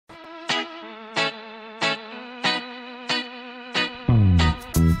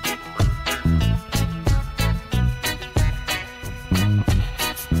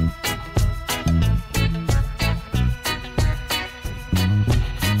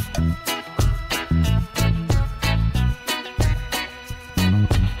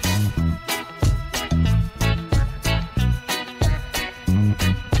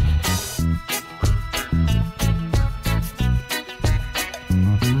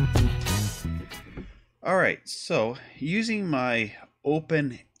All right, so using my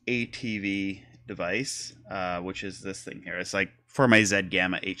OpenATV device, which is this thing here, it's like for my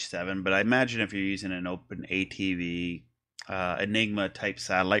ZGemma H7, but I imagine if you're using an OpenATV Enigma type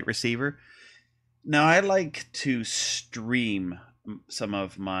satellite receiver. Now, I like to stream some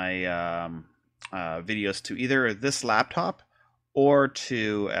of my videos to either this laptop or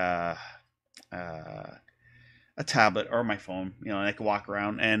to uh, a tablet or my phone. You know, and I can walk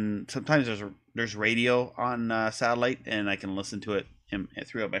around, and sometimes there's radio on satellite, and I can listen to it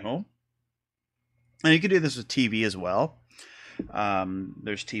throughout my home. And you can do this with TV as well.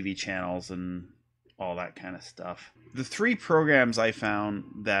 There's TV channels and all that kind of stuff. The three programs I found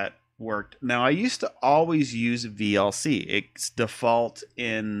that worked. Now, I used to always use VLC. It's default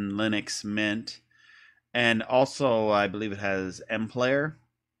in Linux Mint, and also I believe it has SMPlayer,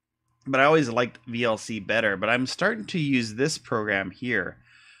 but I always liked VLC better. But I'm starting to use this program here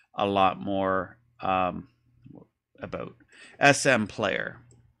a lot more, about SMPlayer.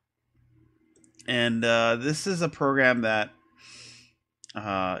 And this is a program that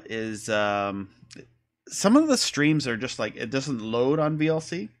is some of the streams are just like it doesn't load on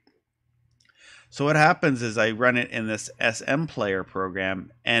VLC. So what happens is I run it in this SMPlayer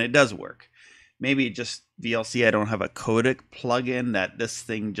program, and it does work. Maybe it just VLC. I don't have a codec plugin that this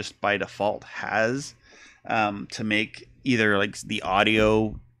thing just by default has to make either like the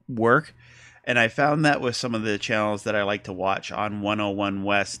audio work. And I found that with some of the channels that I like to watch on 101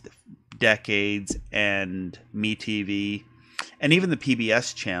 West, Decades, and MeTV, and even the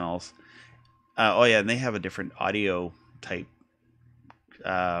PBS channels. Oh yeah, and they have a different audio type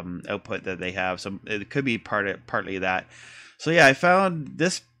output that they have, so it could be partly that. So yeah, I found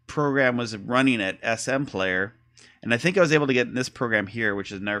this program was running at SMPlayer, and I think I was able to get in this program here,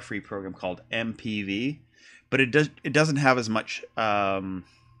 which is another free program called MPV, but it doesn't have as much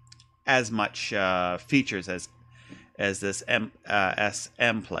features as this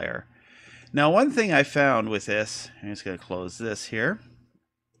SMPlayer. Now, one thing I found with this, I'm just going to close this here,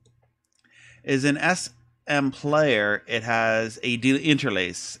 is in SMPlayer, it has a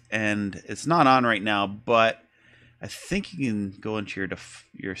interlace, and it's not on right now, but I think you can go into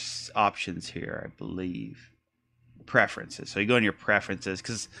your options here, I believe. Preferences. So you go in your preferences,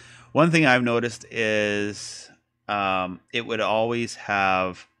 because one thing I've noticed is it would always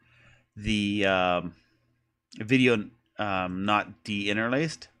have the video not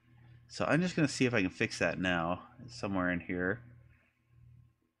de-interlaced. So I'm just going to see if I can fix that now somewhere in here,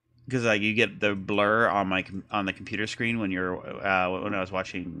 because like you get the blur on the computer screen when you're when I was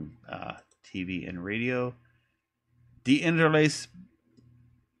watching TV and radio. De-interlace.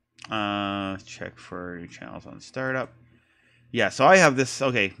 Check for channels on startup. Yeah, so I have this.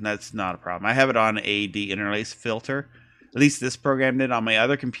 Okay, that's not a problem. I have it on a de-interlace filter. At least this program did. On my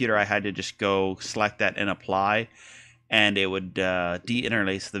other computer, I had to just go select that and apply, and it would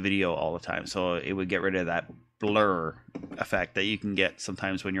de-interlace the video all the time. So it would get rid of that blur effect that you can get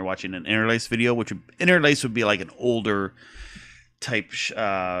sometimes when you're watching an interlace video, which interlace would be like an older type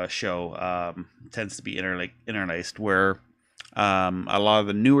show. Tends to be interlaced, where a lot of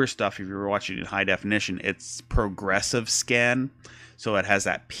the newer stuff, if you're watching in high definition, it's progressive scan. So it has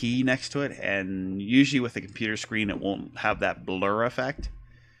that P next to it, and usually with the computer screen, it won't have that blur effect.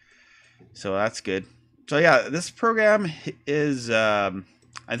 So that's good. So yeah, this program is, I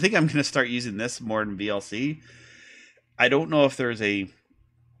think I'm going to start using this more than VLC. I don't know if there's a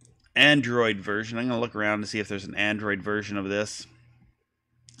Android version. I'm going to look around to see if there's an Android version of this,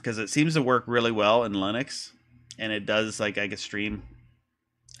 because it seems to work really well in Linux, and it does, like, I can stream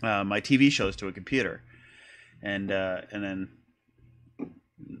my TV shows to a computer, and then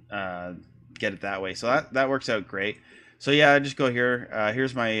get it that way. So that works out great. So yeah, I just go here.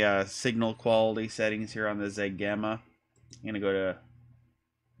 Here's my signal quality settings here on the ZGemma. I'm gonna go to.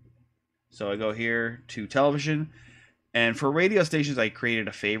 So I go here to television, and for radio stations, I created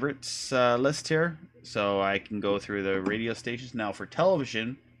a favorites list here, so I can go through the radio stations. Now for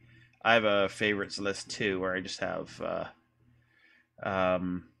television, I have a favorites list too, where I just have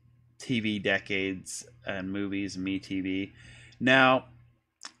TV decades and movies, and MeTV. Now,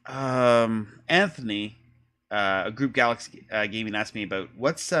 Anthony, a Group Galaxy Gaming, asked me about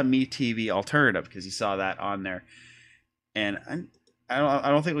what's a MeTV alternative, because he saw that on there, and I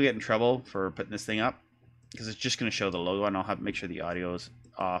don't think we'll get in trouble for putting this thing up, because it's just going to show the logo, and I'll have to make sure the audio is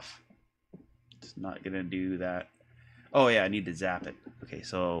off. It's not going to do that. Oh yeah, I need to zap it. Okay,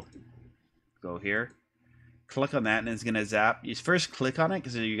 so go here, click on that, and it's going to zap. You first click on it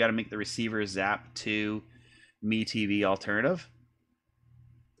because you got to make the receiver zap to MeTV alternative,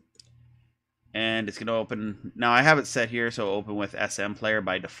 and it's going to open. Now I have it set here so open with SMPlayer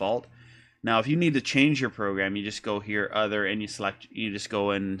by default. Now, if you need to change your program, you just go here, other, and you just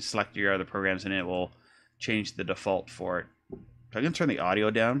go and select your other programs, and it will change the default for it. So I can turn the audio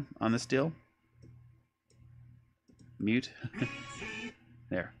down on this deal. Mute.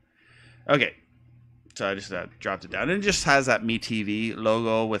 There. Okay. So I just dropped it down. And it just has that MeTV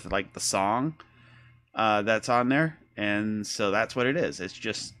logo with like the song that's on there. And so that's what it is. It's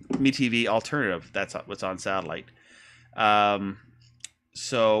just MeTV alternative. That's what's on satellite.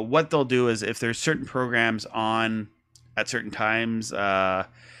 So what they'll do is if there's certain programs on at certain times,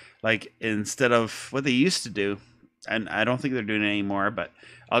 like instead of what they used to do, and I don't think they're doing it anymore, but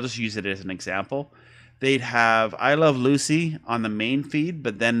I'll just use it as an example. They'd have I Love Lucy on the main feed,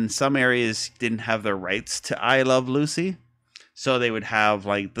 but then some areas didn't have the rights to I Love Lucy. So they would have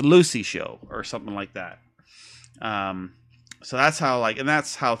like the Lucy Show or something like that. So that's how and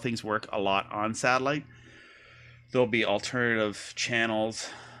that's how things work a lot on satellite. There'll be alternative channels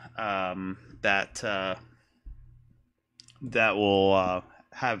that will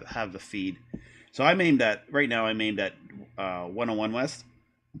have the feed. So I'm aimed at right now. I'm aimed at 101 West,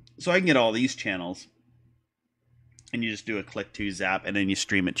 so I can get all these channels, and you just do a click to zap, and then you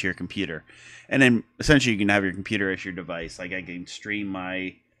stream it to your computer, and then essentially you can have your computer as your device. Like I can stream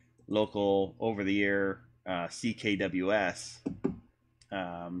my local over-the-air CKWS.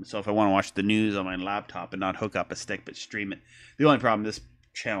 So if I want to watch the news on my laptop and not hook up a stick but stream it, the only problem, this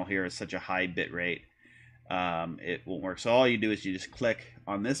channel here is such a high bit rate, it won't work. So all you do is you just click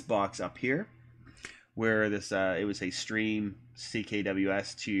on this box up here where this it would say stream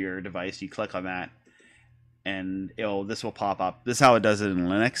CKWS to your device. You click on that and this will pop up. This is how it does it in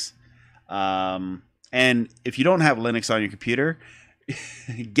Linux. And if you don't have Linux on your computer,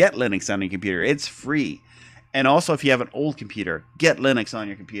 get Linux on your computer. It's free. And also, if you have an old computer, get Linux on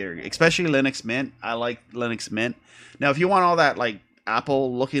your computer, especially Linux Mint. I like Linux Mint. Now, if you want all that like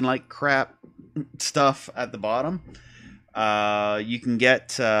Apple looking like crap stuff at the bottom, you can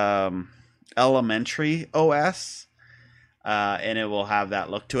get Elementary OS, and it will have that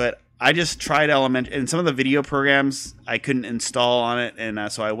look to it. I just tried Elementary, and some of the video programs I couldn't install on it,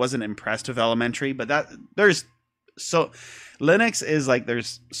 and so I wasn't impressed with Elementary. But Linux is like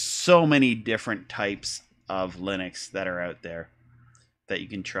there's so many different types of Linux that are out there that you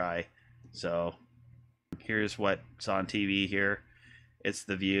can try. So here's what's on TV here. It's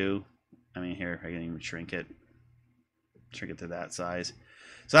the view. I mean, here I can even shrink it to that size.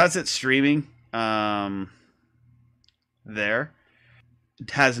 So that's it streaming. There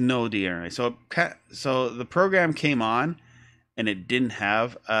it has no deinterlace. So the program came on and it didn't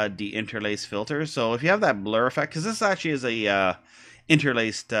have a deinterlace filter. So if you have that blur effect, because this actually is a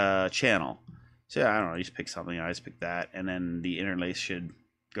interlaced channel. So yeah, I don't know, you just pick something, I just pick that, and then the interlace should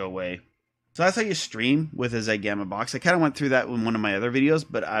go away. So that's how you stream with a ZGemma box. I kind of went through that in one of my other videos,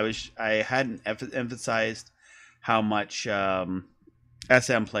 but I hadn't emphasized how much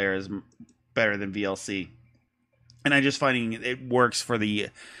SMPlayer is better than VLC. And I just finding it works for the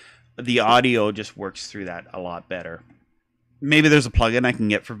audio, just works through that a lot better. Maybe there's a plugin I can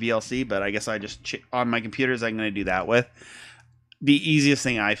get for VLC, but I guess I just on my computers I'm going to do that with. The easiest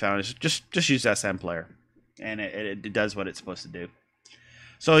thing I found is just use SMPlayer, and it does what it's supposed to do.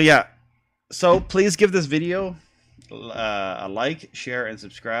 So yeah, so please give this video a like, share, and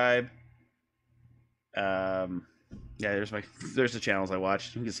subscribe. Yeah, there's the channels I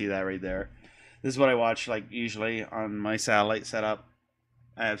watch. You can see that right there. This is what I watch like usually on my satellite setup.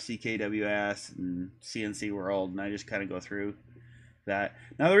 I have CKWS and CNC World, and I just kind of go through that.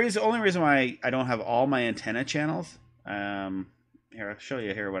 Now the only reason why I don't have all my antenna channels. Here, I'll show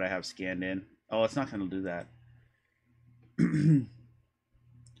you here what I have scanned in. Oh, it's not going to do that.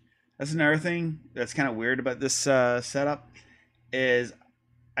 That's another thing that's kind of weird about this setup is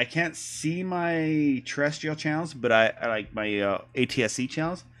I can't see my terrestrial channels, but I like my ATSC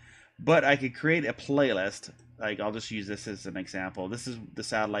channels. But I could create a playlist. Like I'll just use this as an example. This is the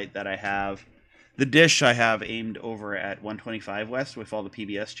satellite that I have. The dish I have aimed over at 125 West with all the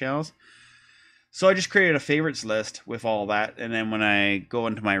PBS channels. So I just created a favorites list with all that, and then when I go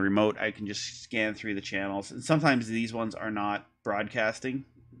into my remote, I can just scan through the channels. And sometimes these ones are not broadcasting,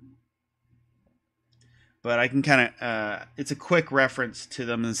 but I can kind of, it's a quick reference to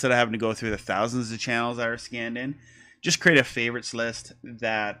them instead of having to go through the thousands of channels that are scanned in. Just create a favorites list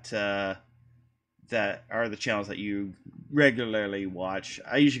that that are the channels that you regularly watch.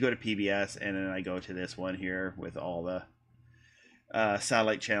 I usually go to PBS, and then I go to this one here with all the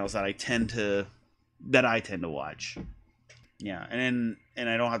satellite channels that I tend to watch. Yeah, and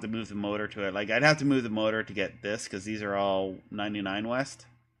I don't have to move the motor to it. Like I'd have to move the motor to get this because these are all 99 West,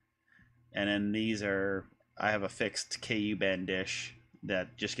 and then these are I have a fixed KU band dish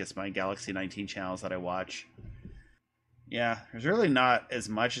that just gets my Galaxy 19 channels that I watch. Yeah, there's really not as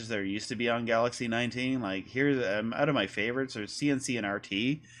much as there used to be on Galaxy 19. Like, here's out of my favorites, there's CNC and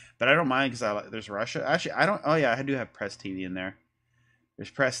RT, but I don't mind because there's Russia. Actually, I don't. Oh yeah, I do have Press TV in there. There's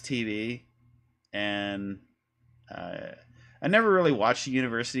Press TV, and I never really watched the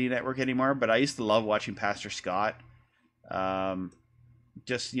University Network anymore, but I used to love watching Pastor Scott.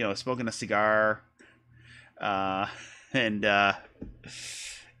 Just, you know, smoking a cigar, and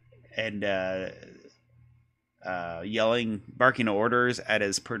yelling, barking orders at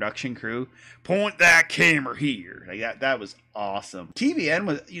his production crew. Point that camera here. Like that was awesome. TBN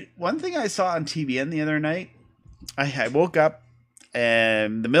was one thing I saw on TBN the other night. I woke up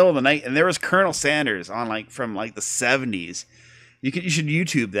in the middle of the night and there was Colonel Sanders on from the 70s. You should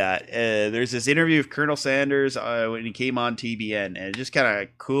YouTube that. There's this interview of Colonel Sanders when he came on TBN, and it's just kind of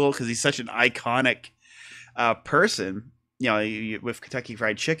cool because he's such an iconic person, you know, with Kentucky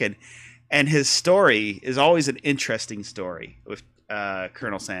Fried Chicken. And his story is always an interesting story with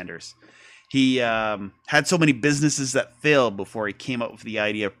Colonel Sanders. He had so many businesses that failed before he came up with the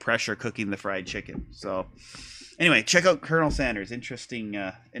idea of pressure cooking the fried chicken. So anyway, check out Colonel Sanders. Interesting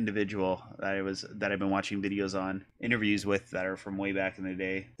individual that I've been watching videos on, interviews with that are from way back in the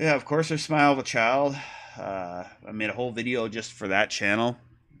day. Yeah, of course, there's Smile of a Child. I made a whole video just for that channel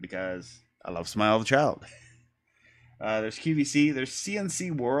because I love Smile of a Child. There's QVC, there's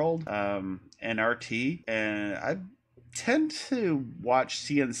CNC World, and RT, and I tend to watch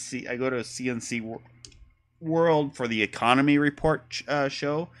CNC. I go to CNC World for the Economy Report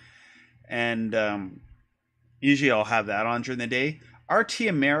show, and usually I'll have that on during the day. RT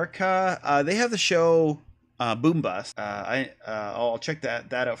America, they have the show Boom Bust. I'll check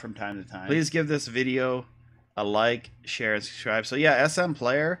that out from time to time. Please give this video a like, share, and subscribe. So yeah,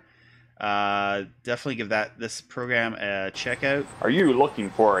 SMPlayer. Definitely give this program a check out. Are you looking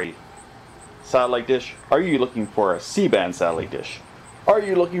for a satellite dish? Are you looking for a C-band satellite dish? Are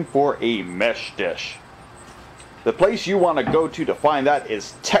you looking for a mesh dish? The place you want to go to find that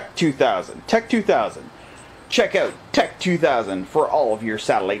is Tech 2000. Tech 2000. Check out Tech 2000 for all of your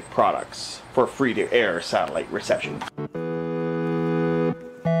satellite products for free-to-air satellite reception.